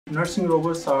Nursing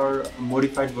robots are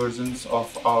modified versions of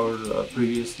our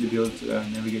previously built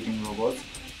navigating robots.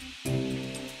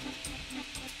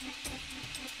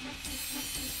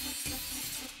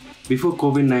 Before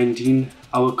COVID-19,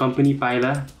 our company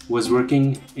Paaila was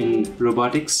working in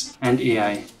robotics and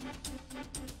AI.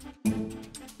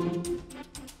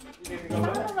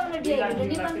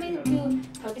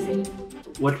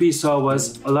 What we saw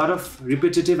was a lot of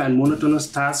repetitive and monotonous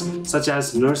tasks, such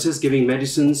as nurses giving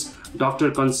medicines,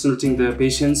 doctor consulting the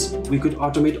patients. We could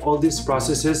automate all these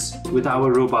processes with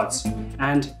our robots,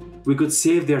 and we could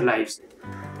save their lives.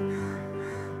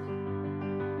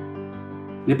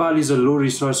 Nepal is a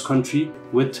low-resource country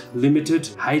with limited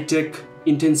high-tech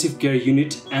intensive care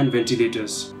unit and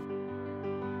ventilators.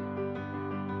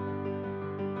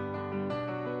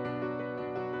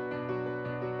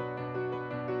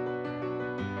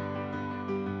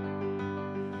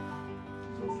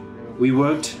 We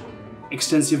worked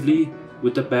extensively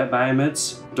with the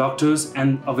biomeds, doctors,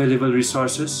 and available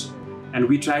resources, and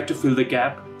we tried to fill the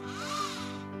gap.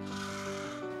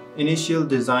 Initial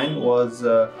design was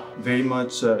very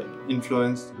much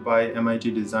influenced by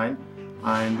MIT design,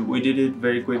 and we did it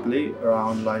very quickly,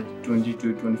 around like 20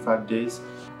 to 25 days.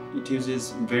 It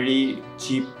uses very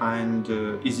cheap and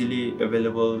easily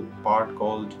available part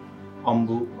called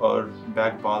ambu or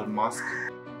back valve mask.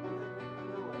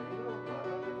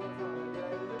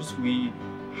 We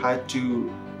had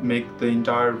to make the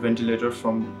entire ventilator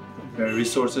from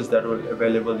resources that were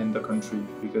available in the country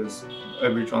because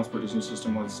every transportation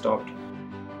system was stopped.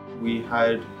 We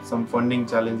had some funding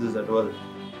challenges as well.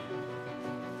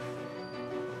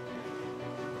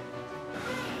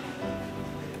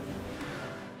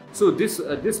 So this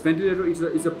ventilator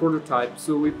is a prototype.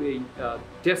 So we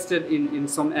tested in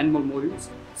some animal models.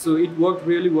 So it worked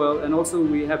really well, and also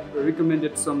we have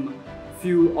recommended some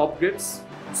few upgrades.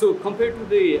 So compared to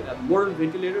the modern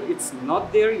ventilator, it's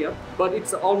not there yet, but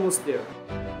it's almost there.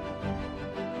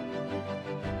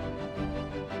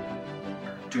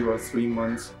 2 or 3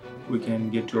 months, we can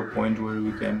get to a point where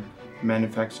we can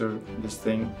manufacture this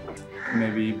thing,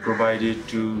 maybe provide it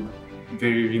to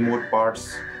very remote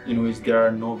parts in which there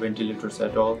are no ventilators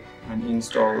at all, and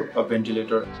install a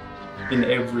ventilator in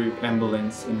every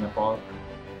ambulance in Nepal.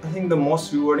 I think the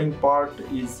most rewarding part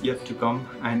is yet to come,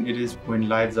 and it is when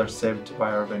lives are saved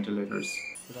by our ventilators.